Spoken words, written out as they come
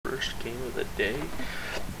first game of the day.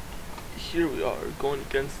 Here we are going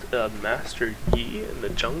against Master Yi in the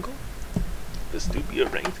jungle. This do be a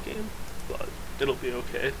ranked game, but it'll be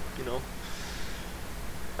okay, you know.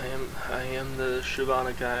 I am the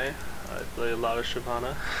Shyvana guy. I play a lot of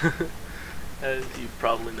Shyvana, as you've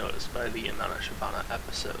probably noticed by the amount of Shyvana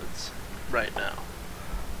episodes right now.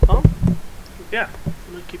 Yeah,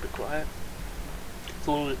 I'm gonna keep it quiet. It's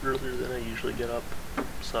a little bit earlier than I usually get up,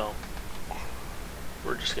 so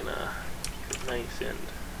we're just gonna keep it nice and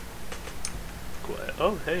quiet.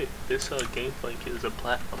 Oh, hey, this Gangplank is a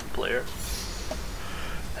platinum player.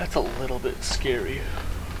 That's a little bit scary.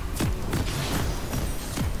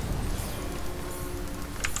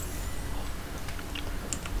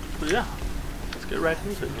 But yeah, let's get right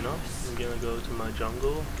into it, you know? I'm gonna go to my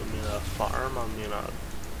jungle, I'm gonna farm, I'm gonna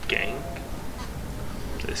gank.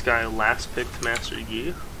 This guy last picked Master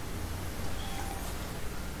Yi.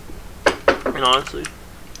 And honestly,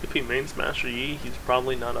 if he mains Master Yi, he's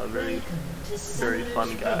probably not a very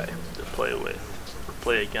fun guy to play with or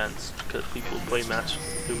play against, because people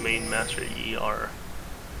who main Master Yi are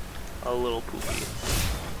a little poopy.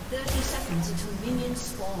 30 seconds until minions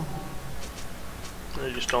spawn.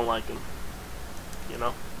 I just don't like them, you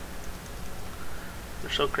know?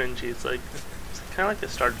 They're so cringy, it's kind of like a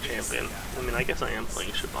starter champion. I mean, I guess I am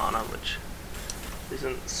playing Shyvana, which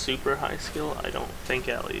isn't super high skill, I don't think,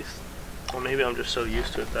 at least. Or maybe I'm just so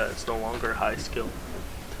used to it that it's no longer high skill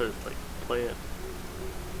to, like, play it.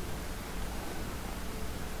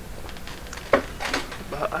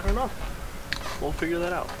 But I don't know. We'll figure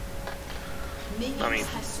that out. I mean,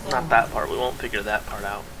 not that part, we won't figure that part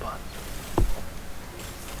out, but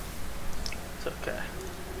it's okay.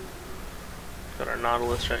 Got our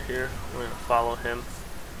Nautilus right here. We're gonna follow him.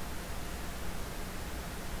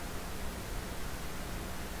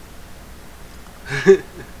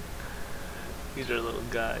 He's our little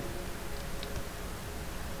guy.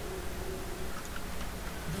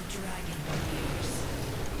 The dragon appears.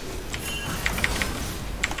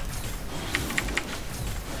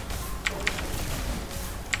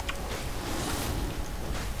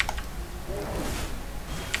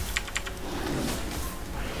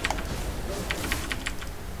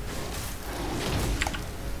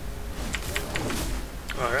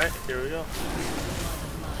 Alright, here we go.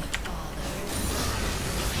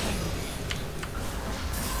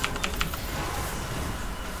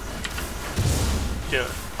 Gonna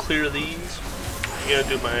clear these. I'm gonna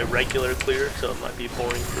do my regular clear, so it might be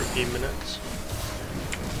boring for a few minutes.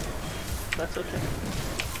 That's okay.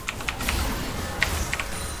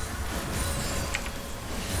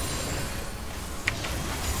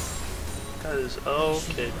 That is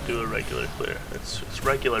okay to do a regular clear. It's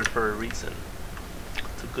regular for a reason.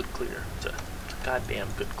 It's a good clear. It's a goddamn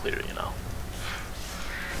good clear, you know.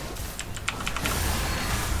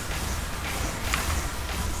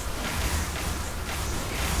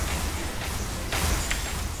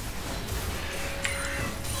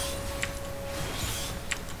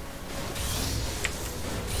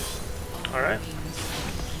 Alright. Do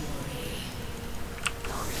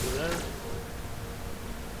that.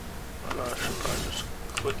 I should probably just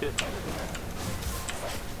click it.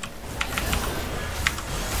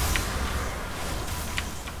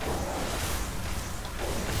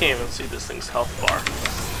 I can't even see this thing's health bar.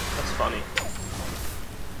 That's funny.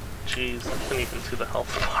 Jeez, I couldn't even see the health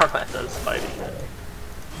bar as I was fighting it.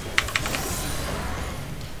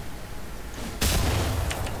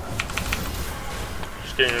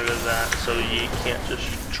 Getting rid of that so you can't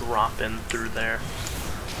just drop in through there.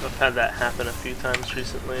 I've had that happen a few times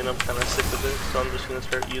recently and I'm kind of sick of it, so I'm just going to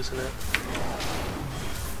start using it.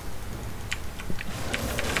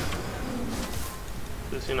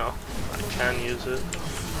 Because, you know, I can use it.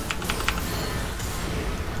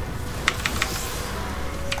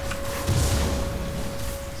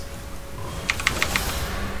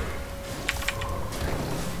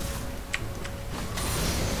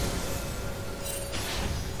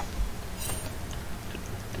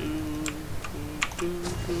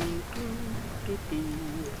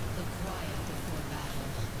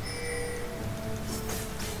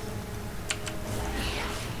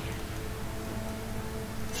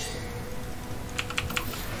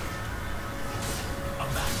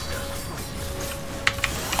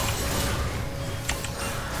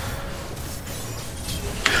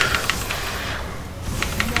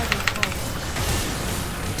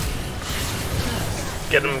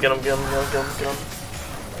 Get him, get him, get him, get him, get him, get him.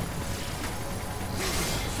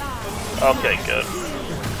 Okay, good.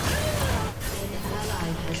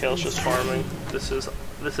 Kale's just farming. This is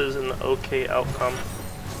an okay outcome.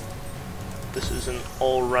 This is an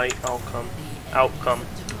alright outcome.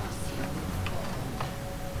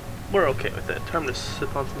 we're okay with it. Time to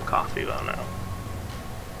sip on some coffee about now.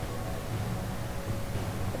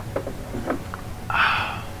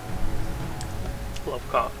 Love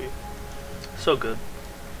coffee. So good.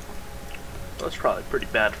 Well, it's probably pretty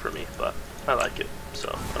bad for me, but I like it, so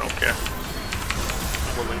I don't care.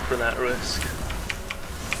 I'm willing for that risk.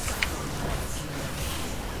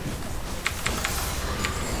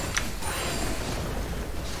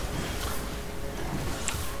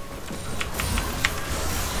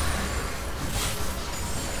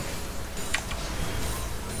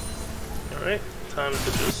 Alright, time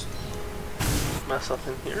to just mess up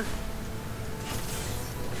in here.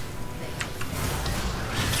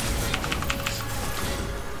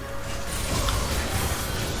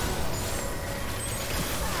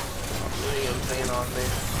 On me.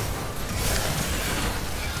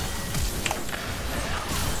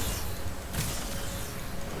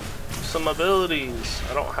 Some abilities.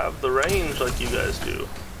 I don't have the range like you guys do.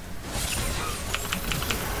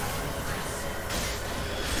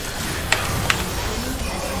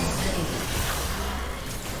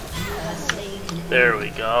 There we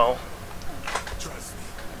go.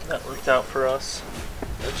 That worked out for us.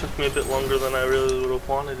 It took me a bit longer than I really would have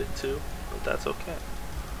wanted it to, but that's okay.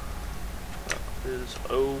 Is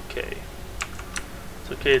okay.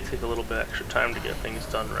 It's okay to take a little bit extra time to get things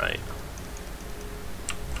done right.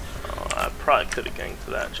 I probably could have ganked to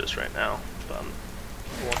that just right now, but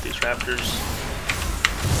I want these raptors.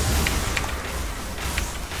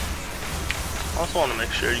 I also want to make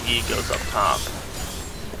sure Yi goes up top.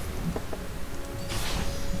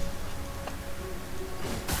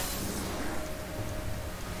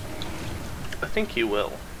 I think he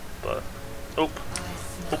will, but oh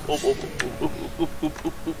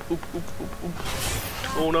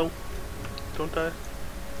no, don't die.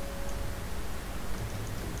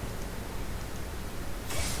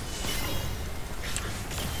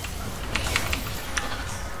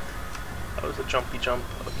 That was a jumpy jump.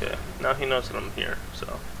 Okay, now he knows that I'm here,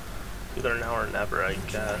 so either now or never, I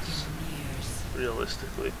guess.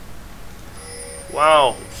 Realistically.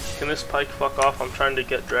 Wow, can this pike fuck off? I'm trying to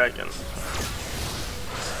get dragon.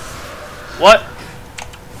 What?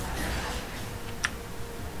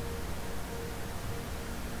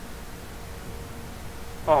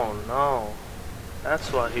 Oh no.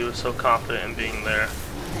 That's why he was so confident in being there.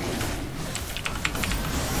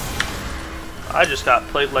 I just got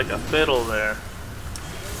played like a fiddle there.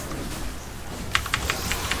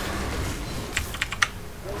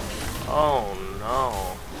 Oh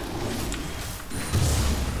no.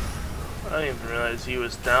 I didn't even realize he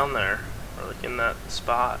was down there, or like in that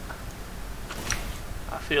spot.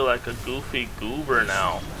 I feel like a goofy goober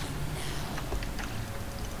now.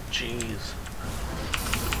 Jeez.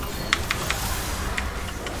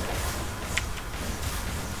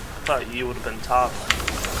 I thought you would have been top.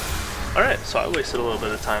 Alright, so I wasted a little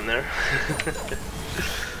bit of time there.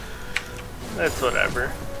 That's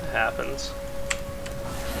whatever. It happens.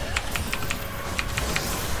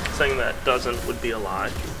 Saying that doesn't would be a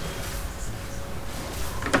lie.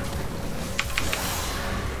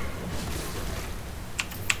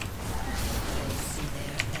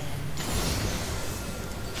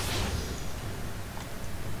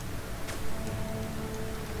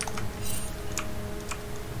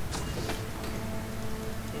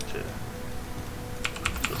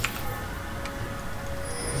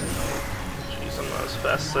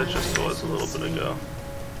 Fast as I just was a little bit ago.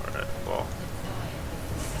 Alright, well.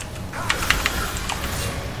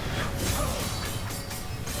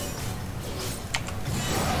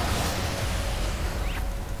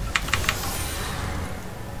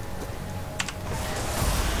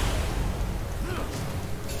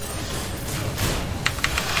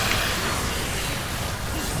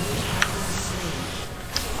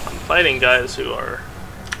 I'm fighting guys who are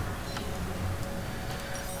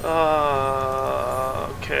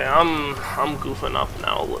okay, I'm goofing up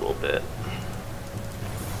now a little bit.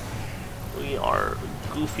 We are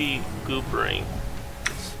goofy goopering.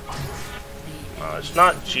 It's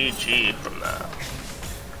not GG from that.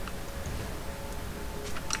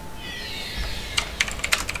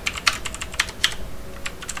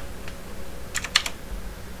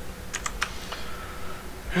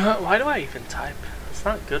 Why do I even type? It's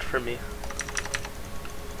not good for me.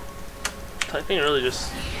 Typing really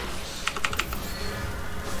just...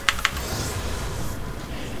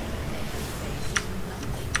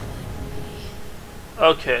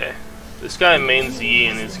 Okay, this guy mains Yi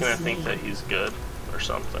and he's gonna think that he's good or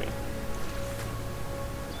something.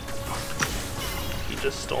 He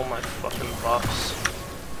just stole my fucking buffs.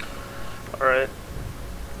 Alright.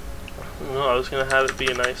 No, I was gonna have it be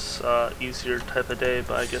a nice, easier type of day,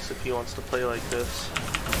 but I guess if he wants to play like this.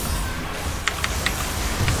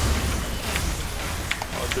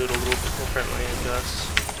 do it a little bit differently, I guess.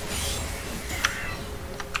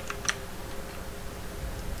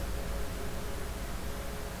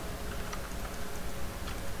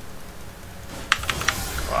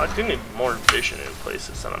 Well, I do need more vision in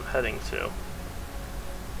places that I'm heading to.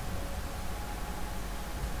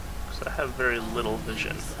 Because I have very little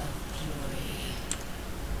vision.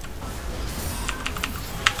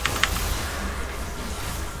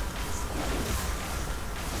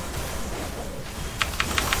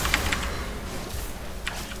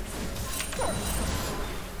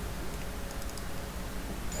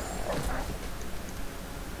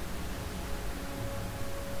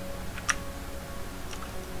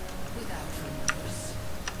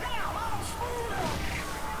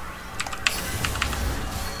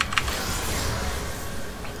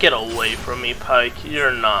 Get away from me, Pike. You're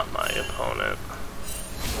not my opponent.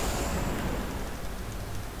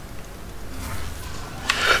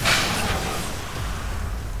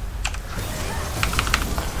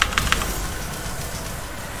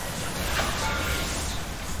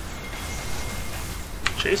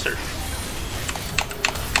 Chaser.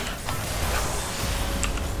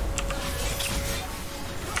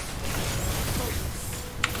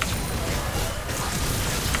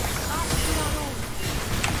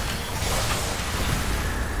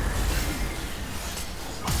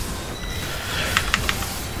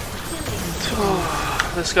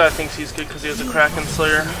 This guy thinks he's good because he has a Kraken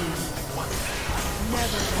Slayer.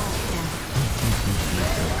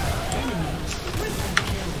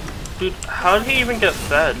 Dude, how did he even get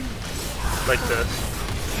fed like this?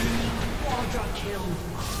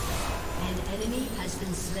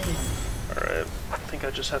 Alright, I think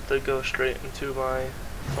I just have to go straight into my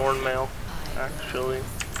Thorn Mail, actually.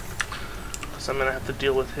 Because I'm going to have to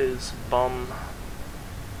deal with his bum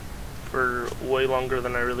for way longer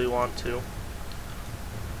than I really want to.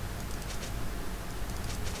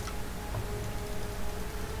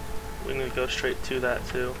 We need to go straight to that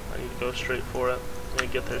too. I need to go straight for it. I'm going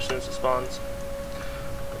to get there as soon as it spawns.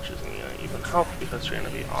 Which isn't going to even help because you're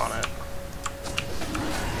going to be on it.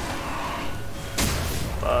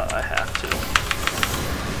 But I have to.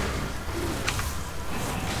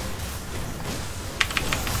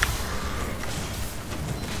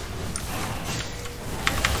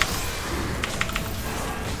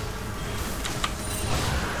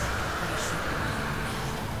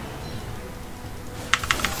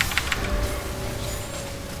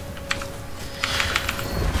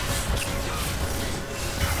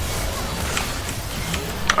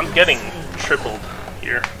 I'm getting tripled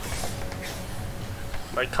here.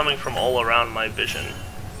 Like coming from all around my vision.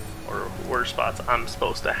 Or where spots I'm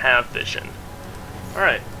supposed to have vision.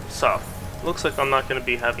 Alright, so looks like I'm not going to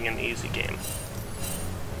be having an easy game.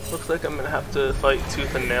 Looks like I'm going to have to fight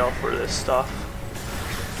tooth and nail for this stuff.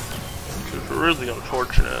 Which is really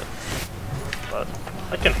unfortunate. But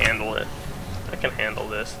I can handle it. I can handle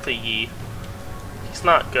this. It's a Yi. He's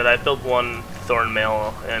not good. I build one Thorn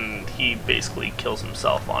Mail and he basically kills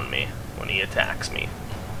himself on me when he attacks me.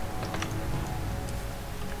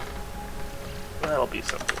 That'll be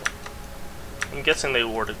simple. I'm guessing they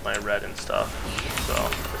warded my red and stuff, so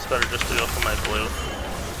it's better just to go for my blue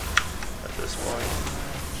at this point.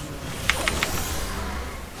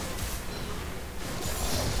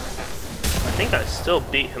 I think I still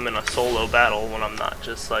beat him in a solo battle when I'm not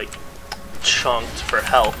just like chunked for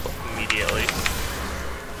health immediately.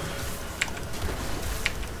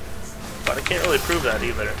 But I can't really prove that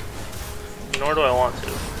either. Nor do I want to.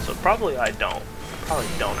 So probably I don't. Probably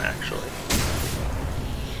don't actually.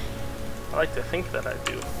 I like to think that I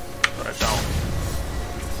do, but I don't.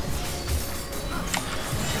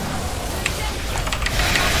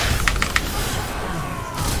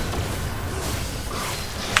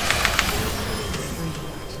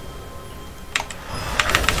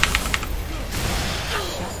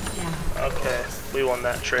 Okay, we won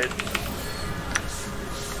that trade.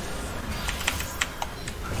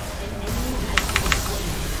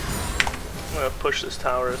 I'm gonna push this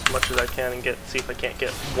tower as much as I can and see if I can't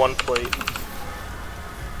get one plate.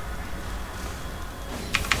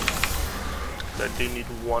 I do need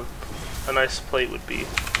one. A nice plate would be,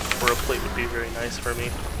 or a plate would be very nice for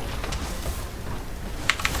me.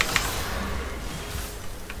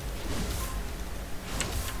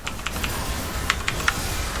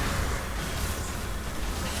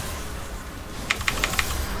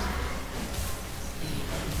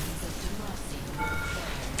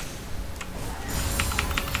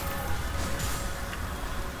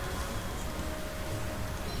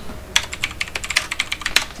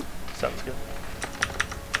 Sounds good.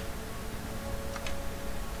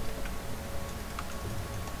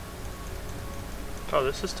 Oh,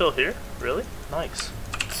 this is still here? Really? Nice.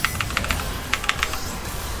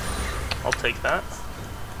 I'll take that.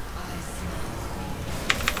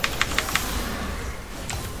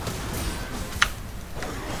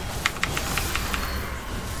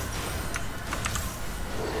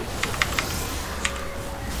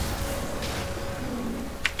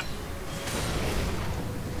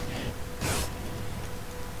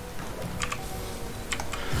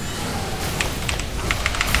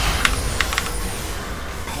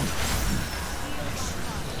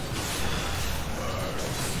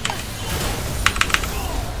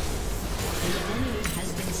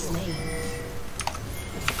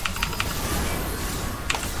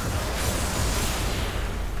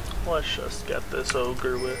 Let's just get this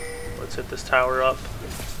ogre with. Let's hit this tower up.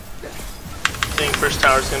 I think first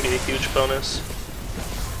tower is going to be a huge bonus.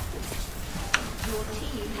 Your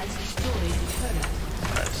team has destroyed a turret.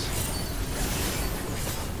 Nice.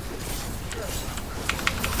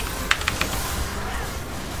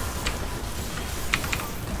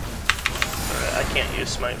 Alright, I can't use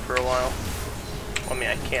smite for a while. I mean,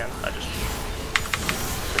 I can.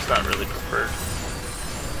 It's not really preferred.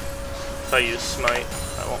 If I use smite,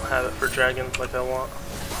 I won't have it for dragon like I want.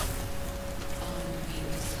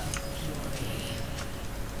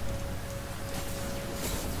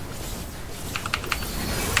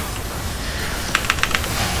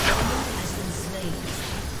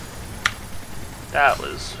 That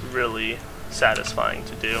was really satisfying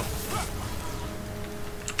to do.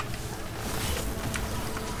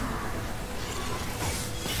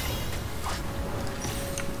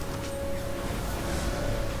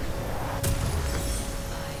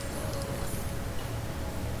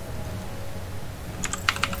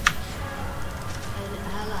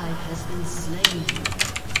 Has been slain.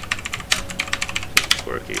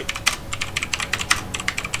 Quirky.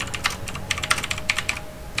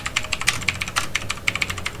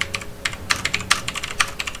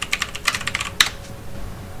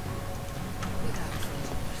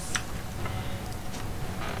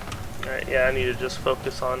 Alright, yeah, I need to just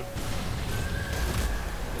focus on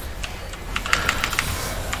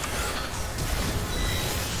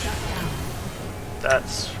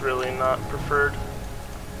that's really not preferred.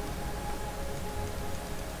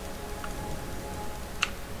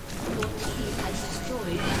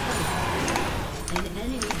 An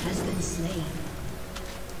enemy has been slain.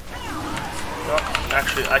 No,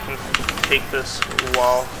 actually, I can take this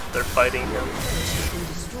while they're fighting him.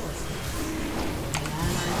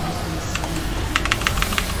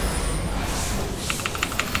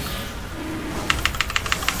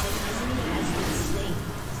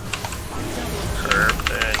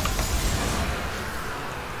 Perfect.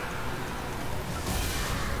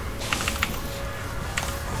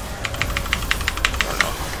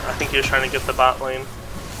 I think he was trying to get the bot lane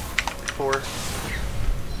for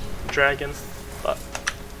dragon, but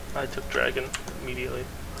I took dragon immediately.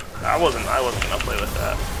 I wasn't gonna play with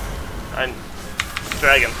that.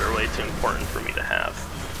 Dragons are way too important for me to have.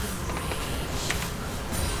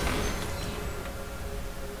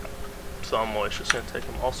 So I'm always just gonna take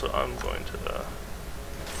him. Also, I'm going to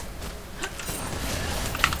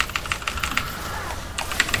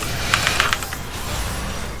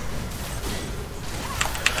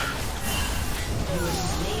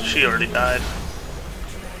she already died.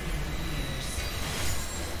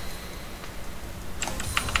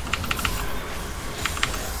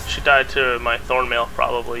 She died to my Thornmail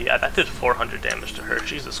probably. Yeah, that did 400 damage to her.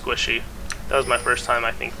 She's a squishy. That was my first time,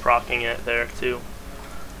 I think, proccing it there too.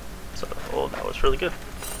 So, oh, that was really good.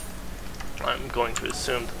 I'm going to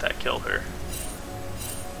assume that that killed her.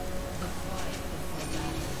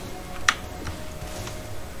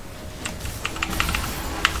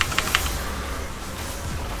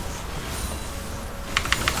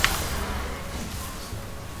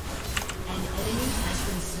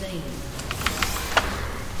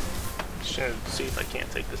 Just gonna see if I can't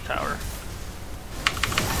take this tower.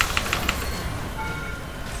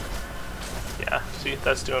 Yeah, see,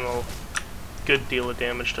 that's doing a good deal of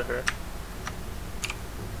damage to her.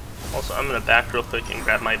 Also, I'm gonna back real quick and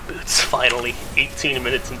grab my boots. Finally, 18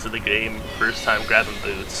 minutes into the game, first time grabbing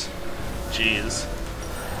boots. Jeez.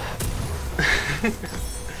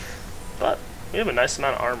 But we have a nice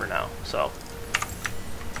amount of armor now, so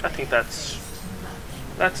I think that's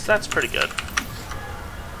pretty good.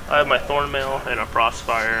 I have my Thornmail and a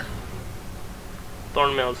Frostfire.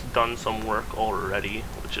 Thornmail's done some work already,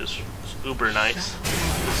 which is uber nice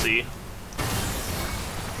to see.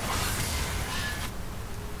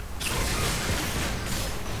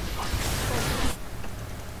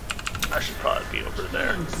 I should probably be over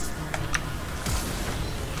there.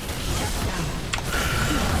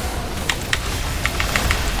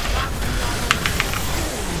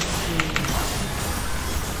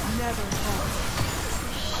 Never.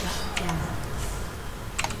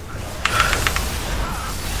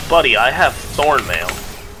 buddy, I have thorn mail.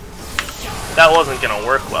 That wasn't gonna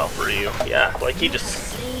work well for you. Yeah, like he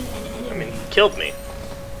just, I mean, he killed me.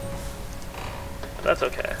 But that's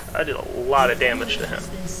okay. I did a lot of damage to him.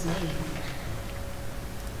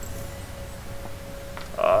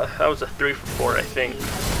 That was a 3 for 4, I think.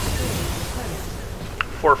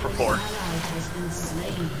 4 for 4.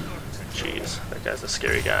 Jeez, that guy's a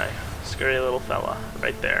scary guy. Scary little fella,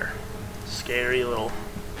 right there. Scary little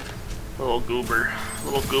goober.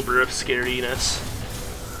 Little goober of scariness.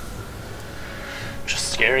 Just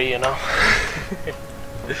scary, you know?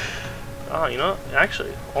 Oh, you know,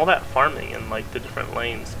 actually, all that farming in like the different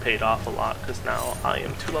lanes paid off a lot, because now I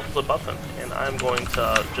am 2 levels above him, and I'm going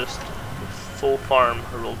to just full farm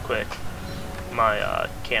real quick my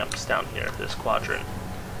camps down here, this quadrant.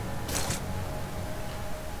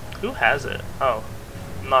 Who has it? Oh,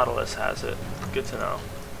 Nautilus has it. Good to know.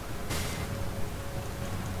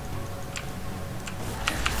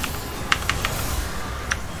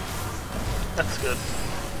 That's good.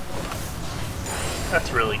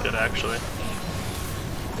 That's really good, actually.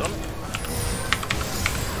 Don't.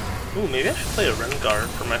 Ooh, maybe I should play a Rengar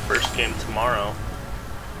for my first game tomorrow.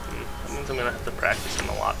 That means I'm gonna have to practice him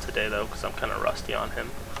a lot today, though, because I'm kind of rusty on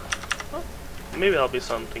him. Well, maybe that'll be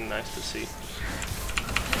something nice to see.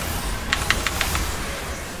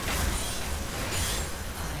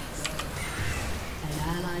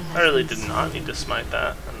 I really did not need to smite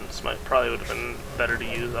that, and smite probably would have been better to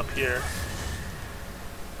use up here.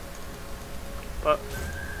 But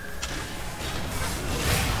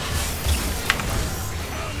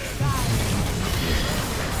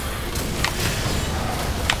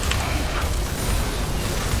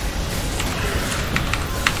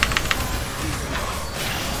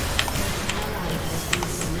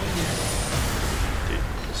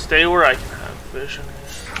dude, stay where I can have vision.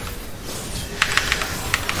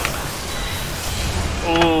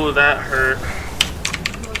 Oh, that hurt.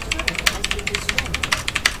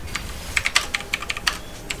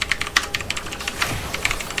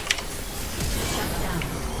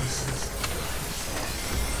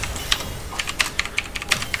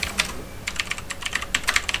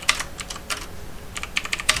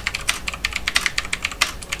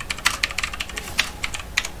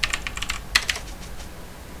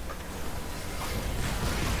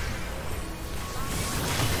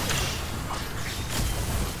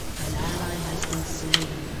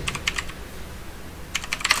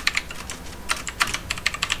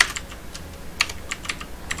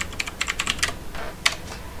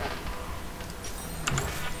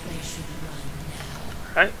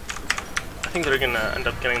 Right? I think they're gonna end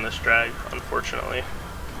up getting this drag, unfortunately.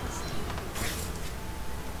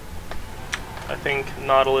 I think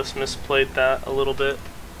Nautilus misplayed that a little bit,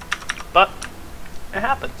 but it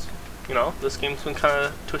happens. You know, this game's been kind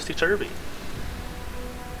of twisty-turvy.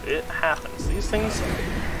 It happens. These things,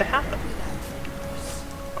 they happen.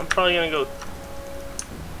 I'm probably gonna go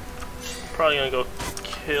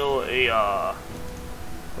kill a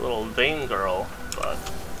little Vayne girl, but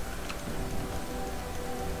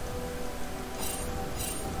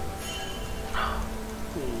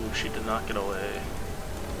ooh, she did not get away.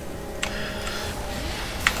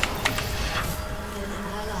 An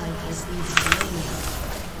ally has been slain.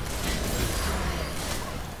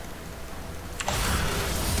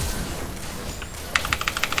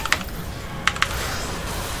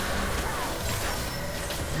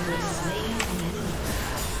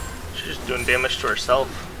 She's just doing damage to herself.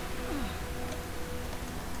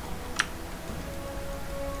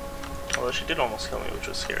 Although she did almost kill me, which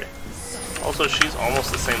was scary. Also, she's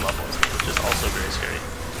almost the same level as me, which is also very scary.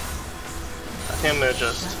 I think I'm gonna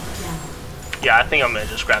just... yeah, I think I'm gonna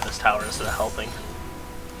just grab this tower instead of helping.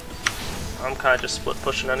 I'm kind of just split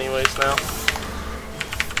pushing anyways now.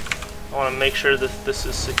 I want to make sure that this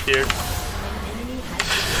is secured.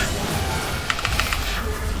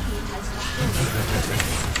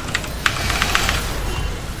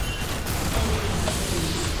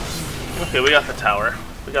 Okay, we got the tower.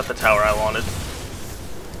 We got the tower I wanted.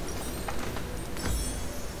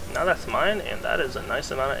 Now that's mine, and that is a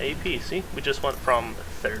nice amount of AP. See, we just went from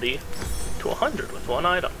 30 to 100 with one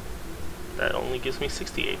item. That only gives me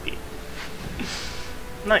 60 AP.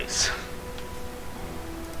 Nice.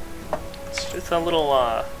 It's a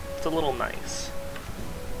little nice.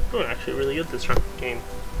 Doing actually really good this game,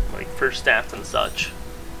 like first stats and such.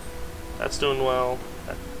 That's doing well.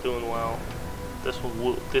 That's doing well.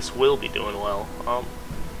 This will be doing well.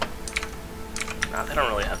 Nah, they don't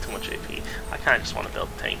really have too much AP. I kind of just want to build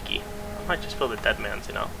tanky. I might just build a dead man's,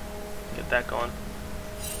 you know, get that going.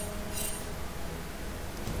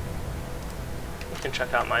 You can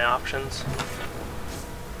check out my options.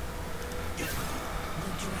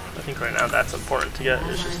 I think right now that's important to get,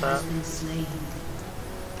 it's just that.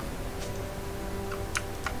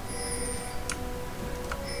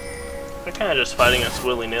 They're kind of just fighting us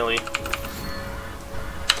willy-nilly.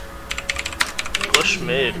 Push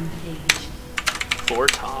mid. 4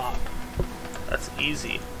 top. That's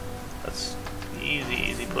easy. That's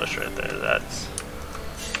easy push right there. That's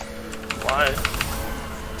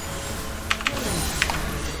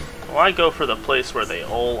why go for the place where they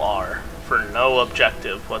all are for no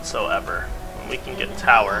objective whatsoever when we can get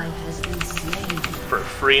tower for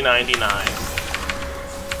free 99.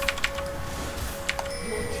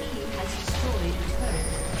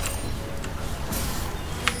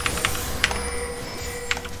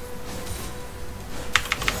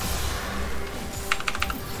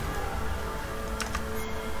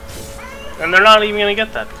 And they're not even gonna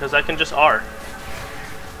get that because I can just R.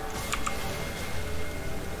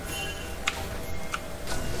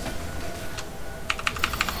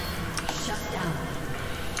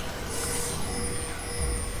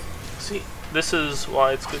 See, this is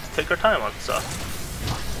why it's good to take our time on stuff.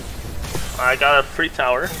 I got a free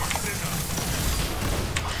tower.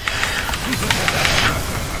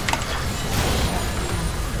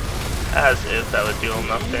 As if that would deal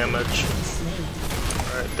enough damage.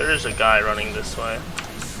 Alright, there is a guy running this way.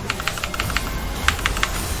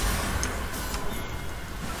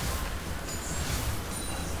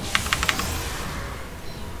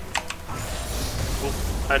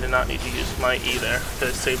 Oop, I did not need to use my E there.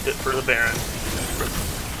 I saved it for the Baron.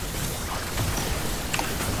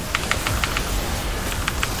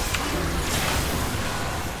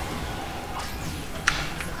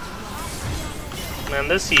 Man,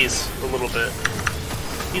 this he's a little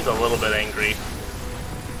bit angry.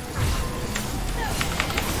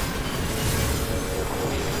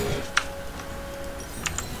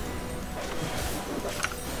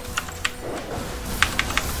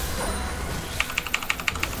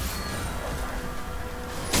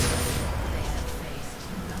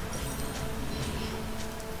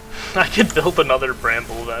 I could build another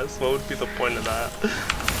Bramble Vest. What would be the point of that?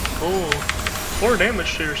 Oh, more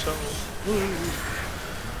damage to yourself. Ooh.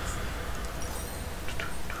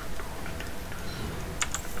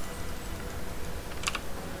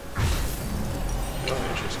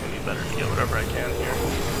 Oh, it's just gonna be better to get whatever I can here.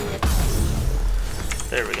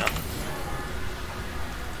 There we go.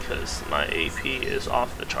 Because my AP is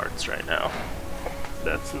off the charts right now.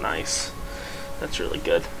 That's nice. That's really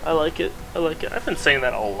good. I like it. I like it. I've been saying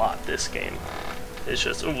that a lot this game. It's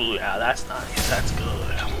just, ooh, yeah, that's nice. That's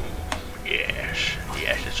good. Yes.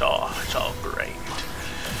 Yes, it's all great.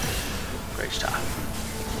 Great stuff.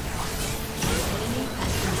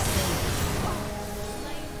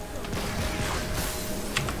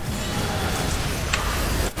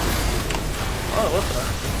 Oh, what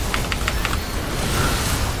the?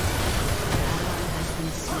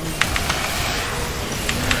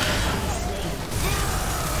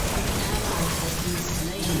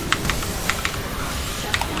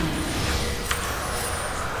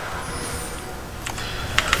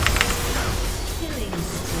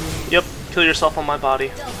 Yep, kill yourself on my body.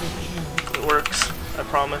 It works. I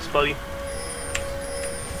promise, buddy.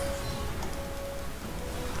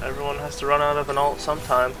 Everyone has to run out of an ult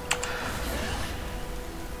sometime.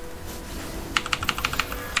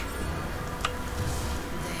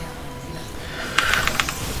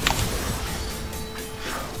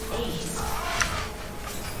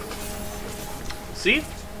 See?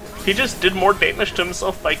 He just did more damage to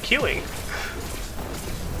himself by queuing.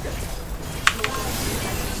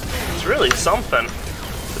 It's really something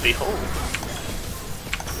to behold.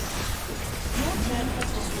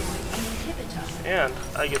 And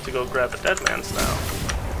I get to go grab a dead man's now.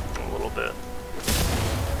 A little bit.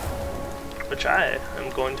 Which I am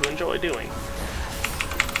going to enjoy doing.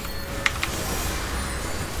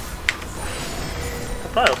 I'll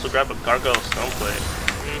probably also grab a Gargoyle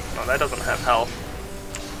Stoneplate. No, that doesn't have health.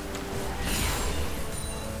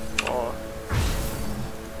 Oh.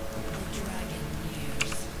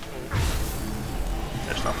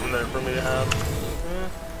 There's nothing there for me to have.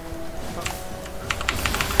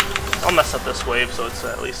 I'll mess up this wave so it's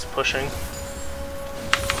at least pushing.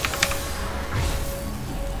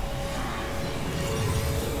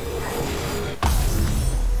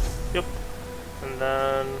 Yep. And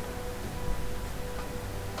then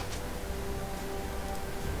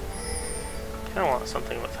I want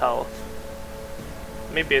something with health.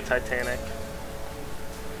 Maybe a Titanic.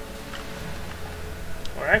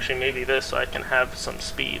 Or actually maybe this so I can have some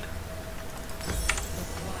speed.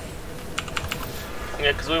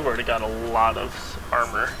 Yeah, because we've already got a lot of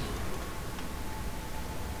armor.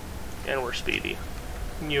 And we're speedy.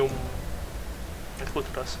 Look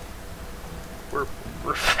at us. we're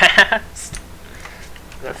fast.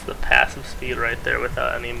 That's the passive speed right there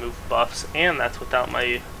without any move buffs, and that's without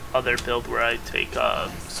my other build where I take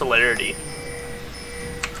celerity.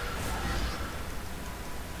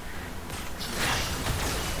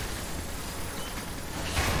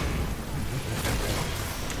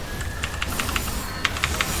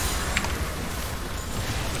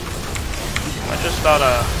 I just thought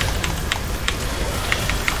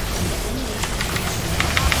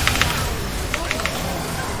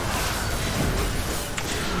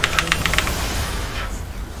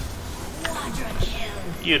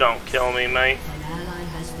you don't kill me, mate. An ally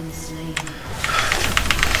has been slain.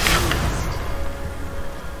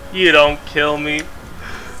 You don't kill me.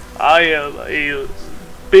 I am a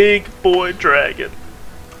big boy dragon.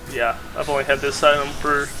 Yeah, I've only had this item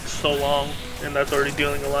for so long, and that's already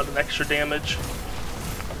dealing a lot of extra damage.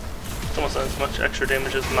 It's almost as much extra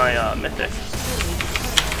damage as my mythic.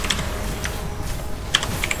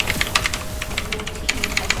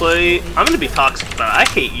 I'm gonna be toxic about it.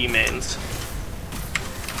 I hate E-mains.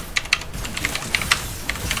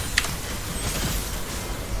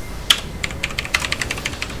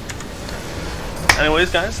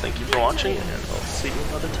 Anyways, guys, thank you for watching, and I'll see you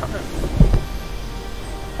another time.